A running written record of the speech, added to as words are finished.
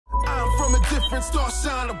different, star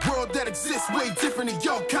shine, a world that exists way different than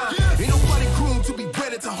your kind. Ain't nobody groomed to be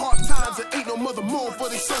ready to hard times. There ain't no mother moon for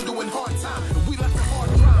they son doing hard time. And we like the hard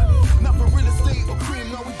grind, not for real estate or cream.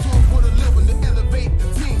 All we doing for the living to elevate the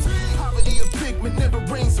teams. Poverty of pigment never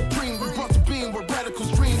reigns supreme. We brought to being where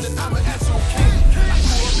radicals dream that I'm an actual king. I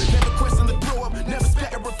grew up, never question the throw up, never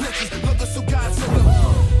scatter reflections. Love the so God so them.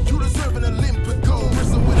 You deserve an Olympic gold,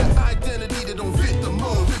 wrestling with an identity that don't fit the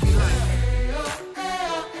mold. We be like,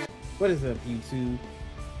 what is up, YouTube?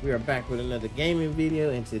 We are back with another gaming video,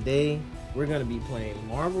 and today we're gonna be playing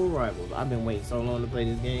Marvel Rivals. I've been waiting so long to play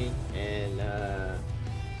this game, and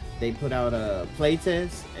they put out a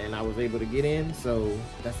playtest, and I was able to get in, so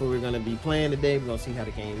that's what we're gonna be playing today. We're gonna see how the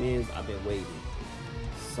game is. I've been waiting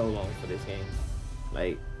so long for this game.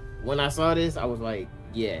 Like, when I saw this, I was like,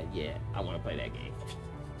 yeah, I want to play that game.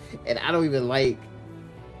 And I don't even like,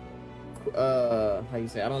 how you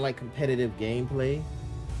say, I don't like competitive gameplay.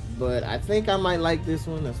 But I think I might like this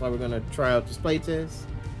one. That's why we're gonna try out this playtest.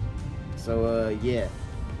 So yeah,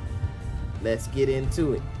 let's get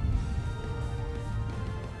into it.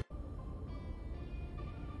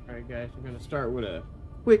 Alright guys, we're gonna start with a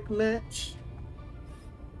quick match.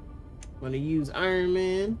 I'm gonna use Iron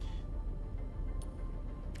Man.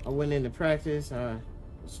 I went into practice,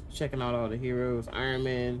 was checking out all the heroes. Iron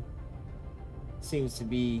Man seems to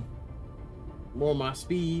be more my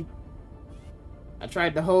speed. I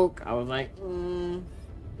tried the Hulk. I was like,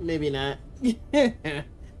 maybe not.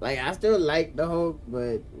 Like, I still like the Hulk,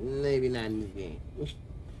 but maybe not in this game.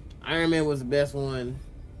 Iron Man was the best one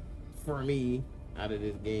for me out of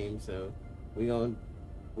this game, so we gonna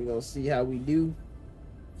see how we do.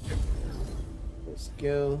 Let's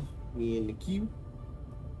go. We in the queue.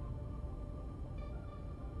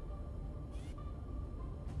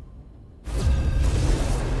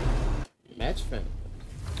 Match fan.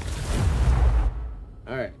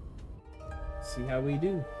 Alright, see how we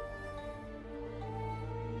do.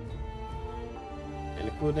 And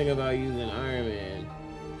the cool thing about using Iron Man,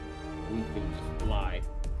 we can just fly.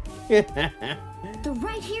 The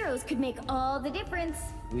right heroes could make all the difference.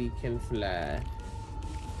 We can fly.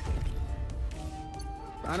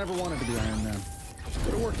 I never wanted to be Iron Man,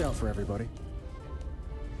 but it worked out for everybody.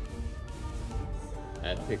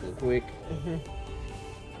 I'd pick him quick.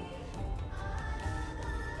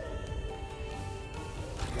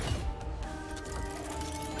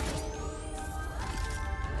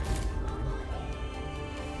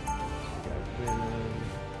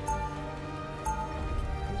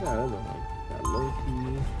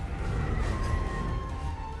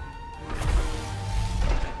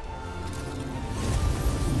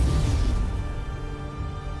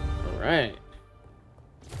 Alright.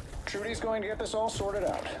 Trudy's going to get this all sorted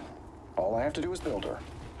out. All I have to do is build her.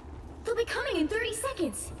 They'll be coming in 30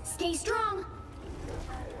 seconds. Stay strong.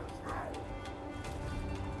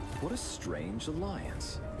 What a strange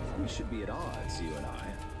alliance. We should be at odds, you and I.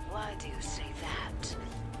 Why do you say that,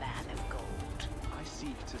 man of gold? I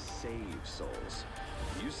seek to save souls.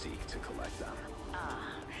 You seek to collect them.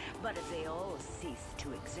 Ah, but if they all cease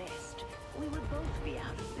to exist, we would both be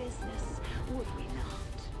out of business, would we not?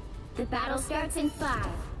 The battle starts in 5,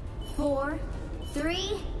 4,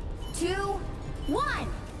 3, 2, 1.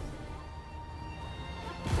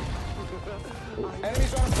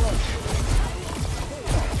 Enemies on approach.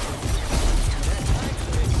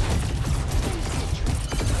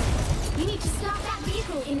 You need to stop that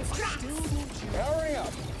vehicle in its tracks. Powering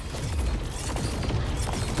up.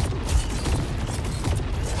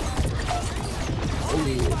 Oh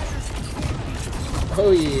yeah.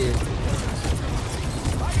 Oh yeah.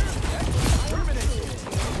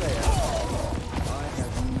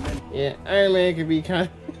 Yeah, Iron Man could be kind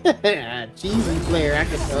of a cheesy player. I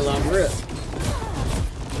can tell off rip.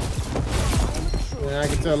 When I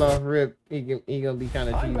can tell off rip, he gonna be kind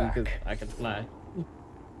of cheesy because I can fly,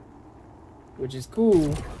 which is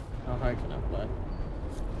cool. How high can I fly?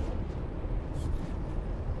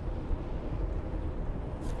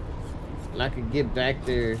 And I could get back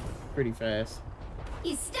there pretty fast.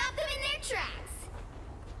 You stop them in their tracks.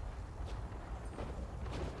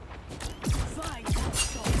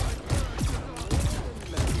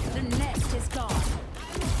 The nest is gone.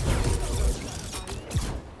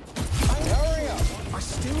 Powering up. I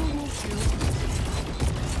still will shoot.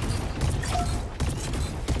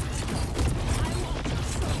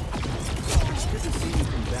 It's good to see you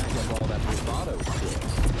can back up all that bravado shit.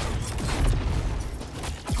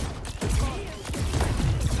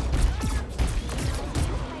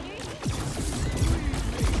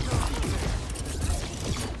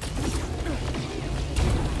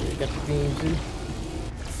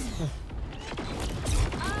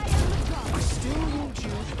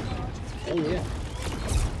 Oh yeah.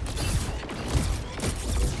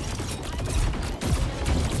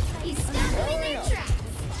 He's stuck in their tracks.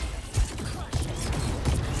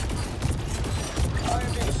 I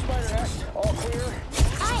am the spider nest. All clear.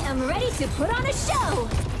 I am ready to put on a show.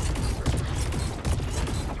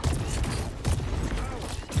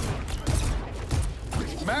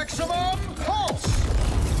 Maximum pulse.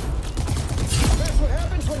 That's what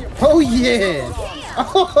happens when you. Oh yeah.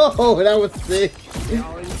 Oh, that was sick.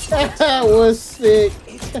 That was sick.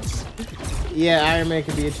 Yeah, Iron Man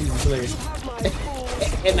could be a choosy player.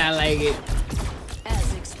 And I like it.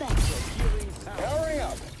 As expected. Powering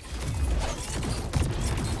up.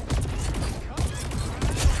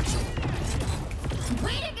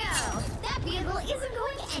 Way to go! That vehicle isn't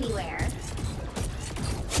going anywhere.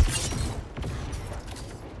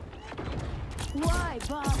 Why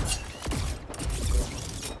bother?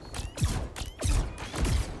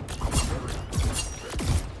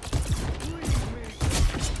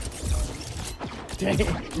 Dang.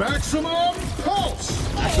 Maximum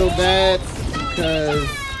pulse. I feel bad because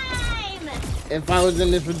Time! if I was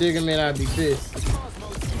in this predicament, I'd be pissed.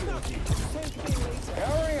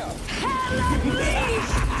 Powering up.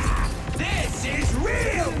 This is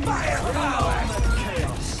real firepower!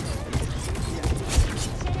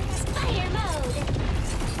 Spider mode!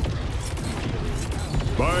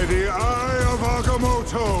 By the eye of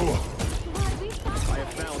Agamotto! I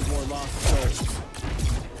have found more lost souls.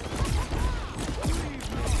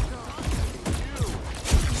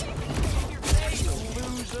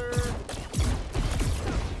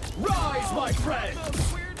 Rise, my friend!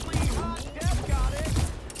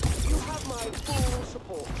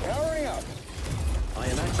 Powering up. I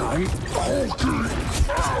am actually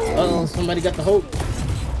Uh-oh, somebody got the hope.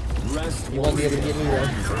 rest. You won't be able to get me though.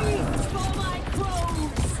 For my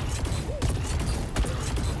clothes.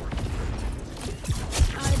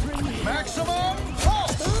 I bring you. Maximum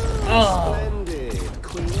pulse. Oh, Splendid.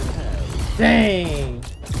 Queen of Hell. dang.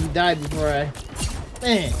 He died before I...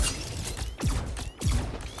 Man.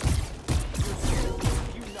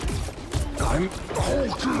 I'm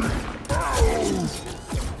halted!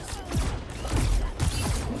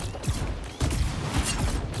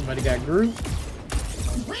 Somebody got Groot.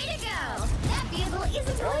 Way to go! That vehicle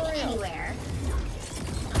isn't going anywhere.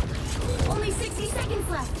 Only 60 seconds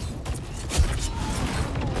left.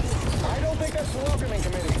 I don't think that's the welcoming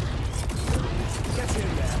committee. Get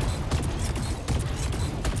in there.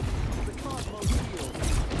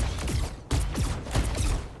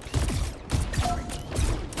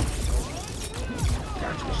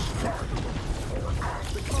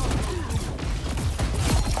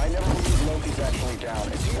 I never believed Loki's actually down.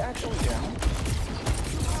 Is he actually down?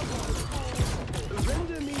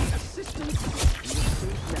 Render me assistance.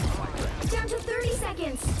 Down to 30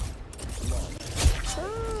 seconds.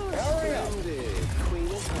 Powering up. Splendid. Queen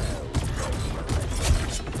of Hell.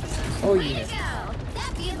 Oh Way yeah. to go!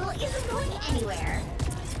 That vehicle isn't going anywhere.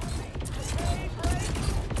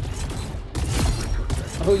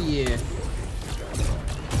 Oh yeah.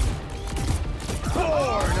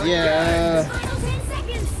 Yeah, Final 10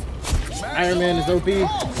 seconds. Iron Man is OP. Pulse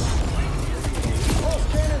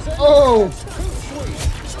cannons in. Oh!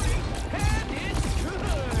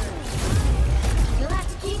 You'll have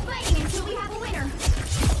to keep fighting until we have a winner.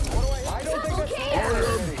 I don't think Double that's the kill!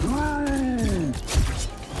 welcoming committee.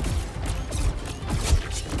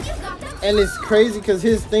 You got them. And it's crazy because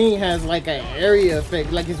his thing has like an area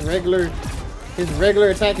effect. Like his regular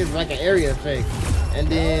attack is like an area effect. And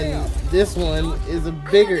then this one is a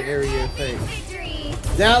bigger area effect. Victory!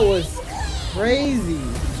 That was crazy.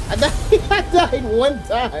 I died one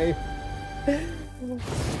time.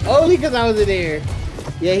 Only because I was in there.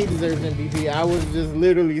 Yeah, he deserves MVP. I was just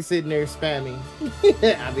literally sitting there spamming.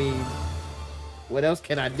 I mean, what else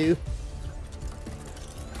can I do?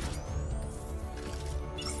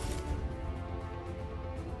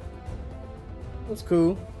 That's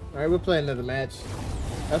cool. Alright, we'll play another match.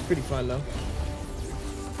 That's pretty fun though.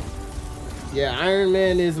 Yeah, Iron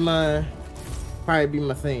Man is probably be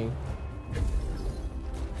my thing.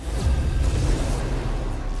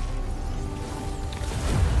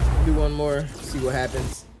 Do one more, see what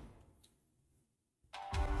happens.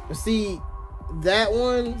 But see, that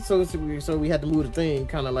one, so we had to move the thing,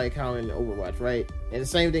 kind of like how in Overwatch, right? And the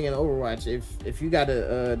same thing in Overwatch. If you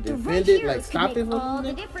gotta The defend right it, like heroes stop can it make from all the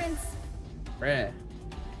moving, difference. bruh.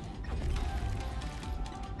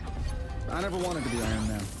 I never wanted to be Iron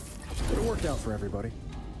Man, but it worked out for everybody.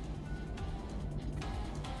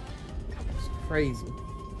 It's crazy.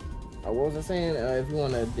 What was I saying? If you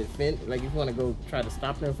want to defend, like if you want to go try to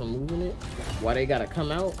stop them from moving it, why they gotta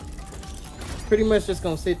come out? Pretty much just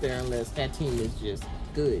gonna sit there unless that team is just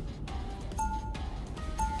good.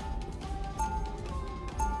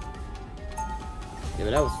 Yeah,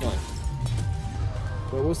 but that was fun.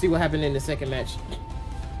 But we'll see what happened in the second match.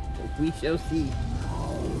 We shall see.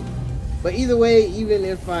 But either way, even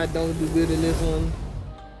if I don't do good in this one,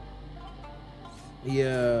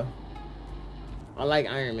 yeah, I like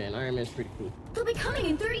Iron Man. Iron Man's pretty cool. They'll be coming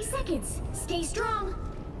in 30 seconds. Stay strong.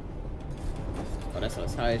 Oh, that's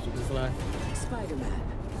as high as you can fly. Spider-Man,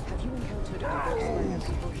 have you encountered other spider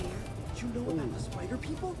people here? You know about the spider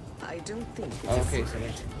people? I don't think it's Oh, okay, so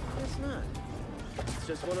that's... It's not. It's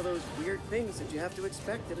just one of those weird things that you have to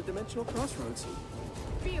expect at a dimensional crossroads.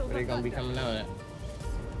 Where they gonna be coming out at?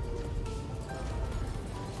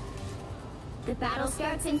 The battle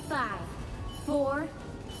starts in 5, 4,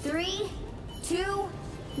 3, 2,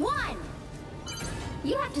 1.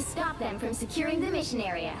 You have to stop them from securing the mission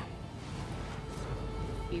area.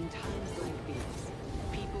 In times like these,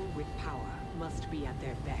 people with power must be at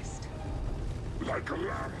their best. Like a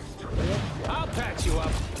lamb. I'll patch you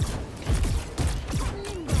up.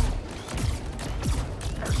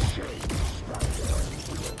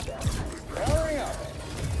 Powering up.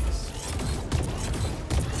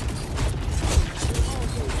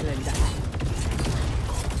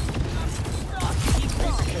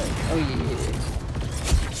 Oh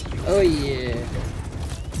yeah. Oh yeah.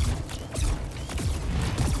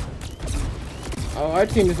 Oh, our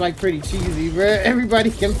team is like pretty cheesy, bro.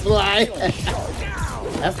 Everybody can fly.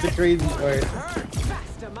 That's the crazy part.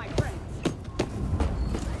 Faster, my friends.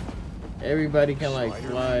 Everybody can like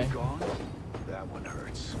fly. That one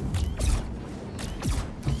hurts.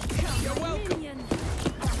 You're welcome.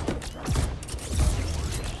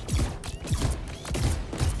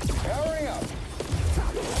 Powering up.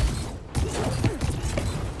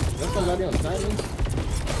 There's somebody on the side of me?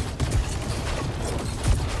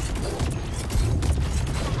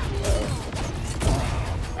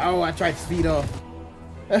 Oh, I tried to speed off.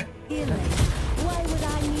 Why would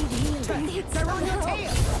I need healing? They're on your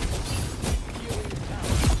tail.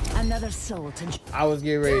 Another soul to... I was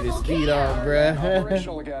getting ready to speed off, bruh.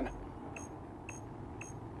 Operational again.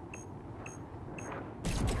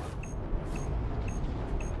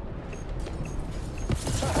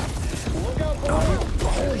 Look out below.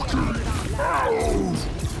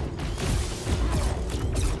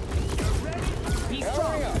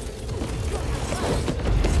 Powering up.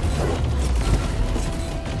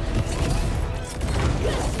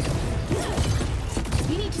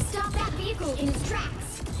 You need to stop that vehicle in its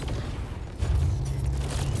tracks.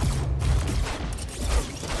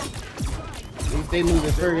 At least they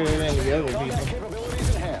moving further than the other Combat people.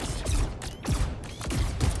 capabilities enhanced.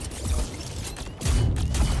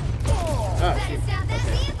 Oh, Better shit. stop that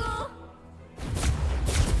vehicle.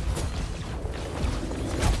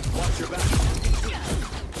 Watch your back.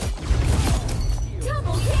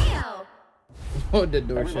 Double KO. Oh, the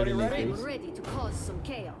door shut Everybody in their ready? face. Ready to cause some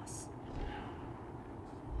chaos.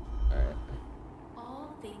 Alright.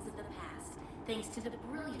 All things of the past, thanks to the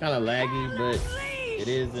brilliant. Kind of laggy, but it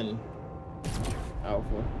is in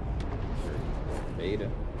alpha. Or beta.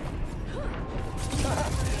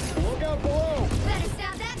 Look out below. Better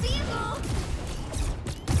stop that vehicle.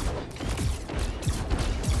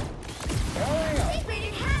 Powering up.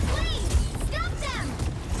 Separated half lane. Stop them.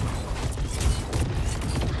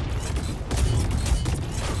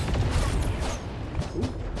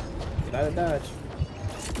 Get out of dodge.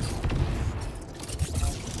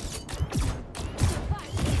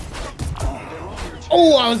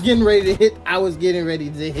 Oh, I was getting ready to hit. I was getting ready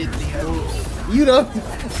to hit the. You know,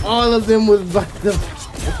 all of them was about to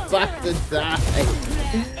die.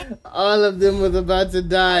 All of them was about to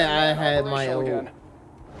die. I had my Operational own. again.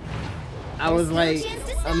 I was like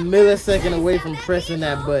a millisecond away from pressing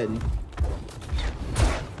that button.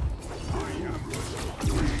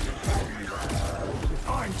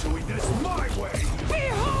 I'm doing this my way.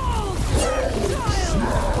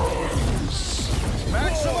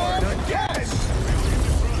 Maximum again.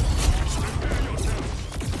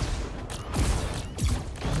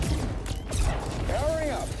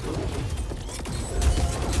 Powering up.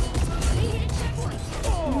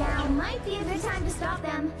 Now might be a good time to stop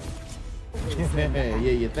them. Yeah,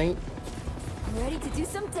 you think? I'm ready to do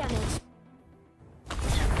some damage.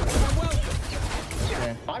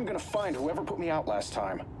 Okay. I'm gonna find whoever put me out last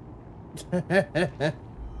time.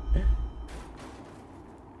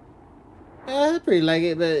 I pretty like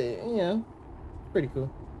it, but you know, pretty cool.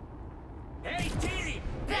 Hey, Diddy!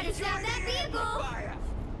 Better stop that vehicle. Fire!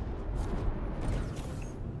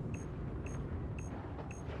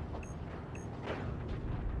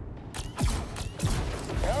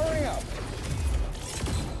 Powering up.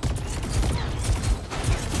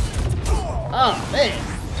 Oh man!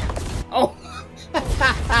 Oh!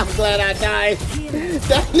 I'm glad I died.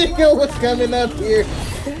 That nigga was coming up here.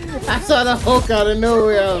 I saw the Hulk out of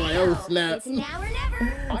nowhere. I was like, oh snap. It's now or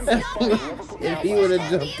never. If he would have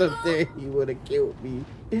jumped up there, he would have killed me.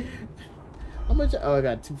 How much? Oh, I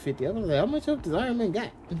got 250. I was like, how much up does Iron Man got?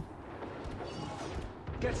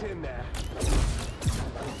 Get in there.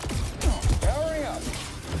 Powering up.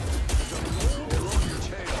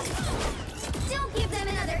 Don't give them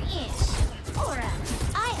another inch. Aura,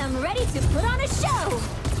 I am ready to put on a show.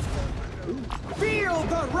 Feel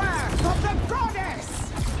the wrath of the goddess!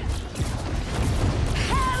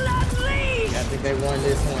 Hell unleashed! I think they won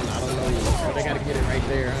this one. I don't know. Oh, they gotta get it right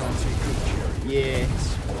there, huh? Yeah.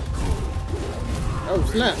 Oh,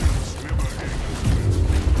 snap.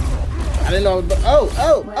 I didn't know.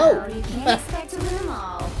 Well, you can't expect to win them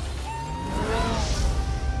all.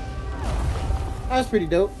 That's pretty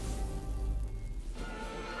dope.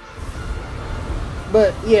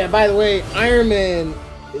 But yeah, by the way, Iron Man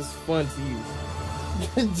is fun to use.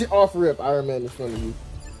 Off rip, Iron Man is fun to use.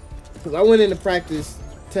 Because I went into practice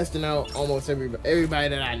testing out almost everybody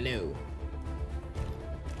that I knew.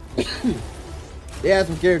 They had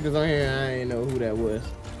some characters on here and I didn't know who that was.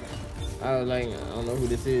 I was like, I don't know who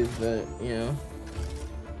this is, but you know.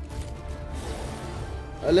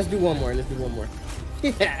 Let's do one more. Let's do one more.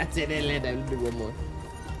 Yeah, I said that. Let's do one more.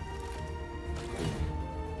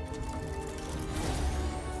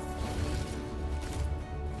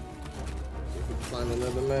 Find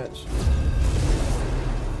another match.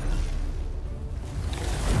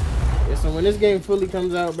 Yeah, so when this game fully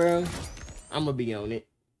comes out, bro, I'm gonna be on it.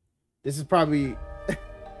 This is probably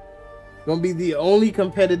gonna be the only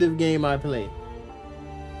competitive game I play.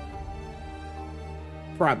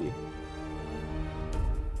 Probably.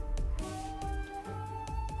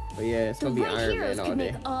 But yeah, it's gonna be Iron Man all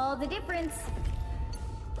day. Make all the difference.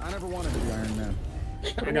 I never wanted to be Iron Man.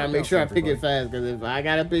 I gotta make sure I pick it fast, because if I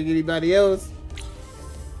gotta pick anybody else,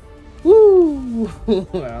 woo,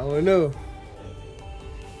 I don't know.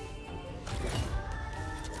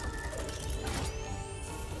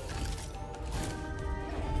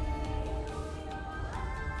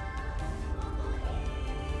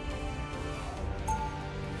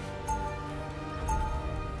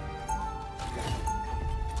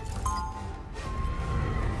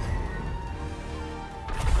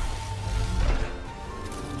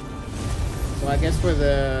 So I guess for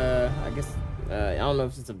the, I don't know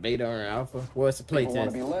if it's a beta or an alpha. Well, it's a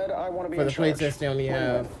playtest. For the playtest, they only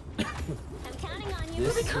have. I'm counting on you.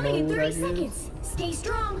 We'll be coming in 30 seconds. Stay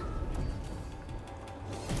strong.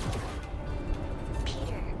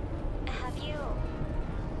 Peter, have you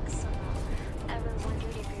ever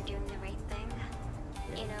wondered if you're doing the right thing?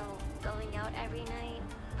 You know, going out every night,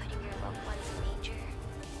 putting your loved ones in danger.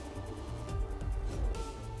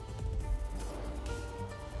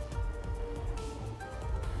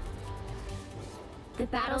 The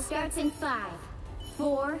battle starts in 5,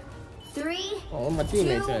 4, 3, Oh, my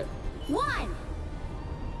teammates 2, at? 1.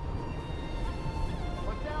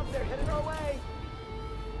 What's out there? Headed our way.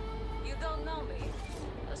 You don't know me.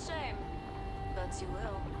 A shame. But you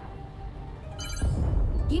will.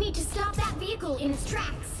 You need to stop that vehicle in its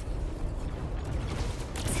tracks.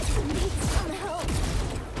 Need some help.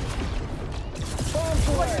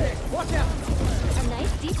 Watch out! A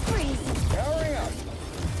nice deep freeze. Powering up.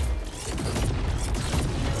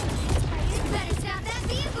 Better stop that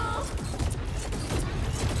vehicle.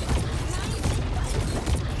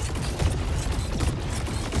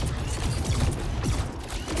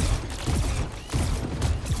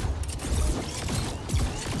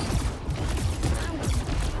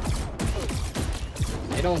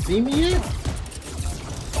 They don't see me yet?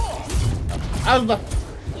 I was about,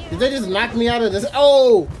 did they just knock me out of this?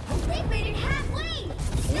 Oh! They made it halfway.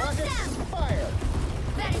 Stop them. Fire.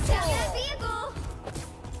 Better stop that vehicle.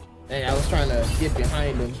 Hey, I was trying to get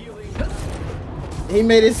behind him. He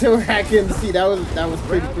made it so I couldn't see. That was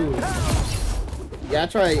pretty cool. Yeah, I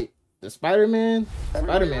tried the Spider-Man.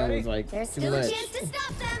 Spider-Man was like There's too still a much. chance to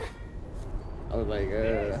stop them. I was like,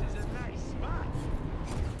 yeah,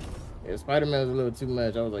 Spider-Man was a little too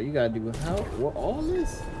much. I was like, you gotta do what, all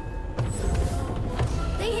this?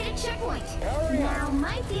 They hit a checkpoint. Now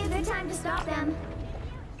might be a good time to stop them.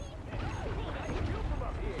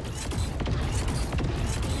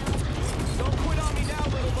 Don't quit on me now,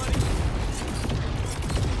 little buddy.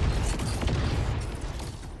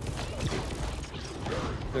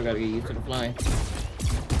 Still gotta get used to the flying.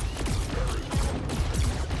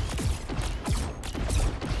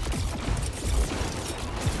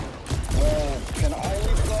 Can I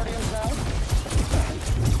leave Guardians now?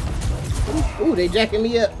 Ooh, they jacking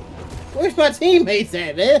me up. Where's my teammates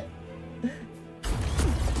at, man?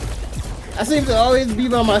 I seem to always be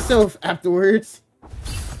by myself afterwards.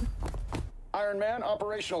 Iron Man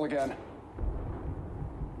operational again.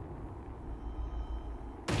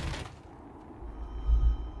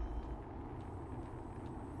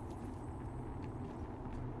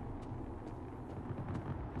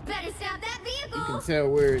 Better stop that vehicle! You can tell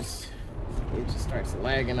where it just starts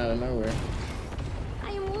lagging out of nowhere.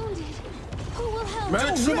 I am wounded. Who will help?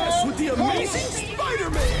 Don't mess with the amazing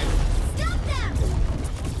Spider-Man! Stop them!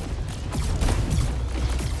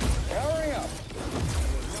 Hurry up.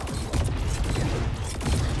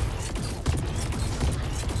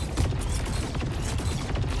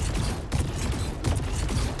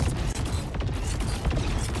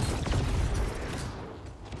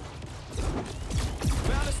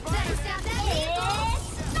 Better stop that vehicle!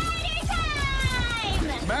 Spider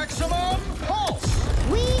time! Maximum pulse!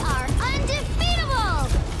 We are undefeatable!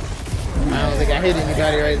 I don't think I hit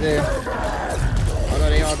anybody right there. Although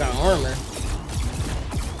they all got armor.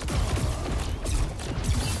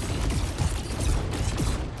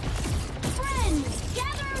 Friends,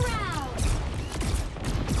 gather around!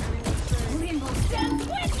 Rainbow stands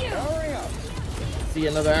with you! Hurry up. See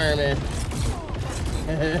another Iron Man.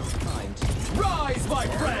 Rise, my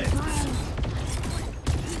friends!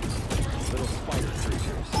 Little spider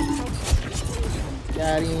creatures.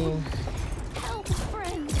 Got him. Help,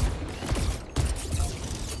 friends!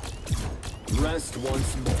 Rest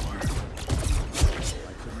once more.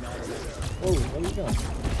 Oh, where you going?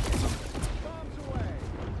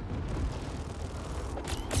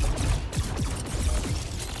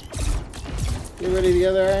 Get rid of the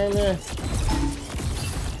other Iron Man.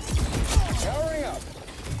 Hurry up.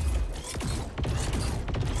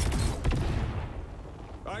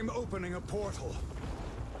 I'm opening a portal.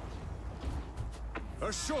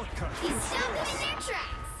 A shortcut. You stop them in their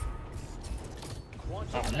tracks!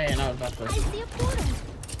 Oh man, I was about I to. see a portal!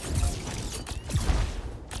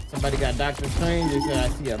 Somebody got Doctor Strange. They said I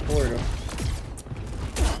see a portal.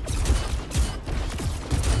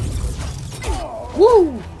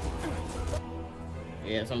 Woo!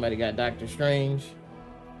 Yeah, somebody got Doctor Strange.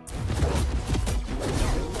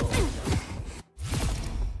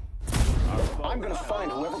 I'm gonna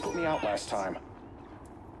find whoever put me out last time.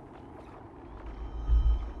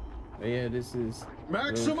 But yeah, this is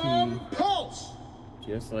Maximum low-key pulse!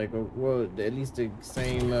 just like well, at least the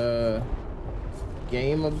same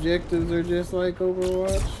game objectives are just like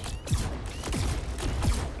Overwatch.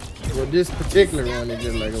 Well, this particular one is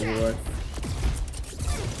just like Overwatch.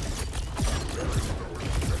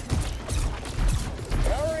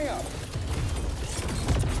 Hurry up.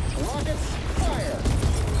 Rockets, fire.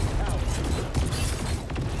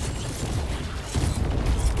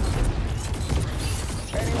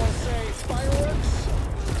 Anyone say fireworks?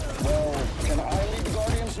 Well, can I lead the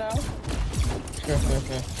Guardians now?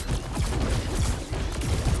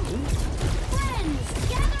 Friends,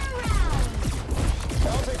 gather around!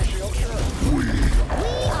 I'll take a shield, sure. We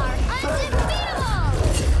are undefeatable!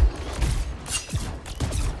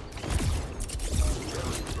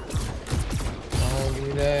 Don't do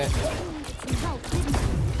that. Some help, didn't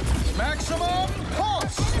we? Maximum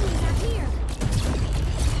pulse! Enemies are here!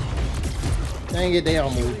 Dang it, they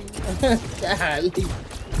all moved. Golly. I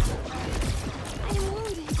am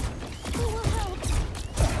wounded. Who will help?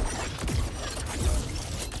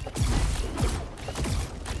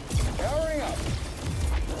 Hurry up.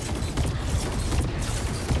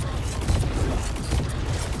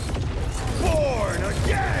 Born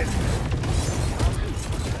again!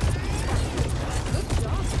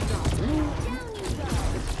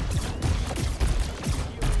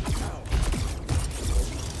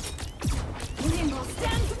 Rainbow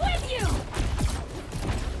stands with you!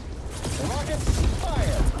 Rockets,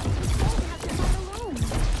 fire. Don't have to fight alone.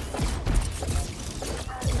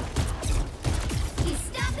 You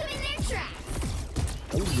stop them in their tracks!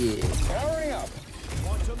 Oh yeah. Hurry up.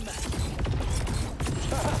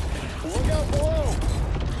 Look out below.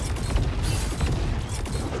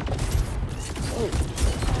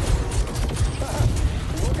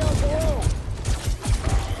 Look out below.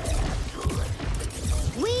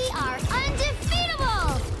 We are undefeatable!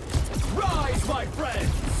 Rise, my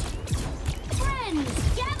friends! Friends,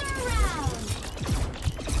 gather around!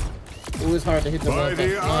 It was hard to hit the By one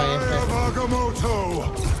the eye of Agamotto!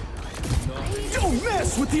 Don't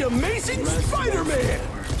mess with the amazing Spider-Man!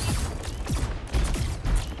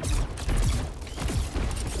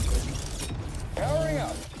 Hurry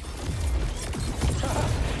up.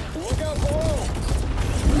 Look out below.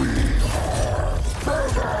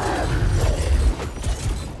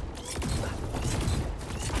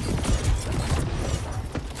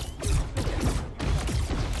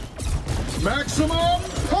 Maximum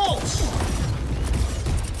pulse!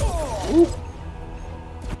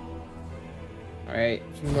 Alright,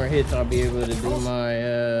 a few more hits, I'll be able to do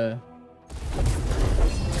my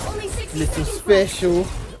little special.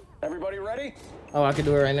 Everybody ready? Oh, I can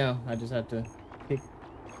do it right now. I just have to pick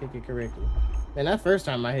it correctly. Man, that first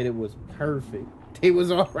time I hit it was perfect. They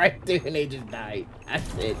was all right there and they just died. I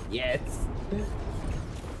said yes.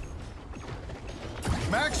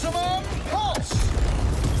 Maximum pulse.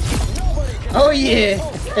 Oh yeah.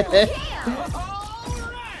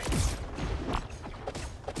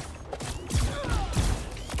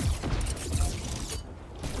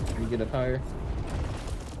 You get up higher.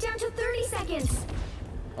 Down to 30 seconds.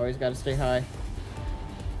 Always gotta stay high.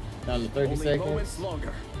 Down to 30 Only seconds. moments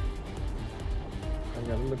longer. I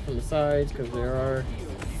gotta look from the sides because there are. You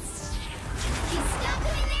stop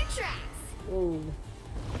them in their tracks. Oh.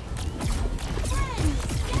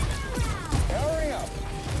 Hurry up.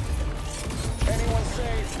 Anyone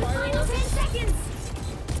say Final 10 fireworks? seconds.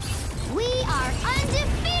 We are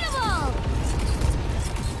undefeatable.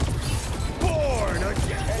 Born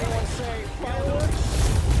again. Anyone say fireworks?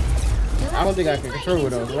 I don't think I can control where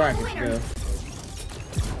those rockets go.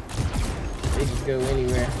 They just go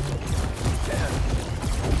anywhere.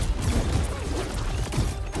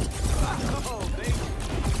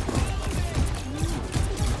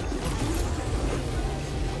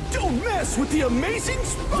 Don't mess with the amazing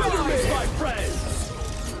Spider-Man, my friends!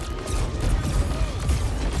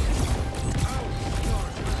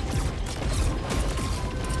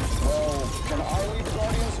 Oh, can I lead the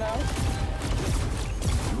Guardians now?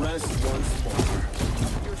 Rest once more.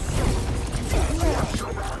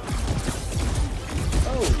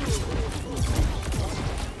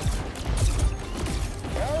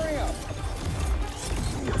 Hurry up.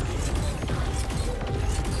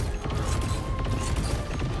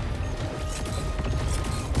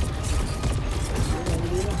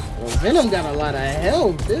 Well, Venom got a lot of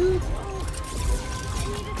health, dude.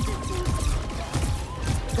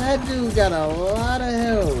 That dude got a lot of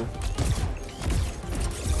health.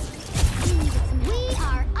 We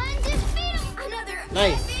are undefeatable. Another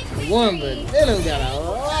Nice. epic One, but victory. Venom got a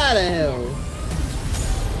lot of health.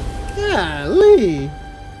 Golly.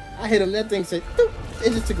 I hit him, that thing said, "Doop."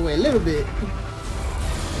 It just took away a little bit.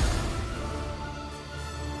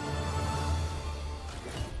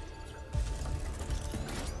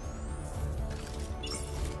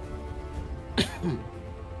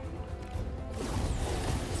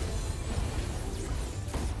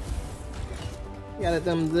 Got a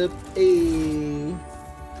thumbs up. Hey.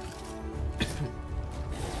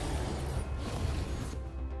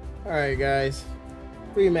 Alright guys.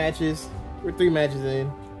 3 matches. We're 3 matches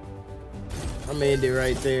in. I'm gonna end it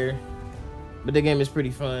right there. But the game is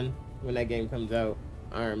pretty fun. When that game comes out,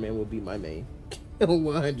 Iron Man will be my main.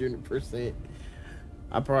 100%.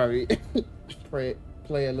 I'll probably play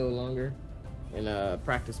a little longer in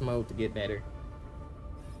practice mode to get better.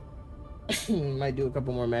 Might do a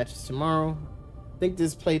couple more matches tomorrow. I think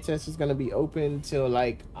this playtest is gonna be open till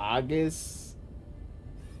like August.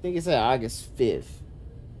 I think it's at August 5th.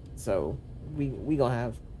 So we gonna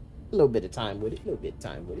have a little bit of time with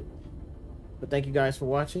it. But thank you guys for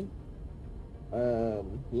watching.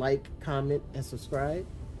 Like, comment, and subscribe.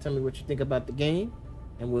 Tell me what you think about the game,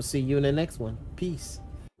 and we'll see you in the next one. Peace.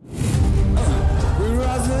 We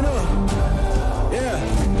rising up.